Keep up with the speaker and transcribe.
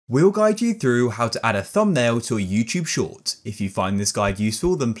We'll guide you through how to add a thumbnail to a YouTube short. If you find this guide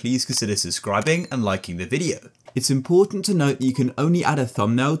useful, then please consider subscribing and liking the video. It's important to note that you can only add a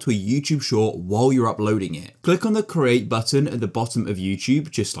thumbnail to a YouTube short while you're uploading it. Click on the create button at the bottom of YouTube,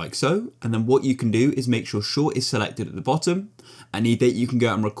 just like so, and then what you can do is make sure short is selected at the bottom, and either you can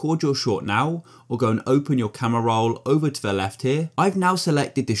go and record your short now, or go and open your camera roll over to the left here. I've now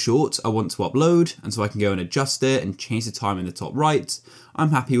selected the short I want to upload, and so I can go and adjust it and change the time in the top right.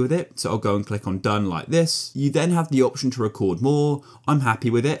 I'm happy with it, so I'll go and click on done like this. You then have the option to record more. I'm happy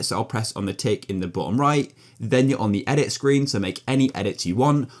with it, so I'll press on the tick in the bottom right. Then you're on the edit screen, so make any edits you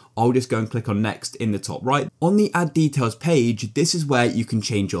want. I'll just go and click on next in the top right. On the add details page, this is where you can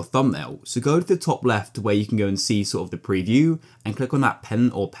change your thumbnail. So go to the top left where you can go and see sort of the preview and click on that pen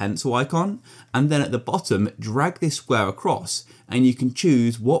or pencil icon. And then at the bottom, drag this square across and you can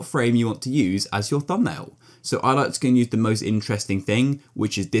choose what frame you want to use as your thumbnail. So I like to go and use the most interesting thing,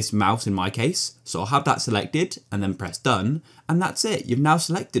 which is this mouse in my case. So I'll have that selected and then press done, and that's it. You've now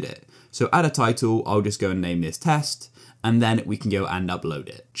selected it. So add a title, I'll just go and name this test, and then we can go and upload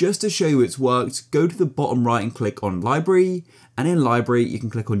it. Just to show you it's worked, go to the bottom right and click on library, and in library you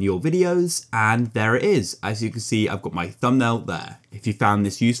can click on your videos, and there it is. As you can see, I've got my thumbnail there. If you found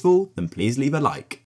this useful, then please leave a like.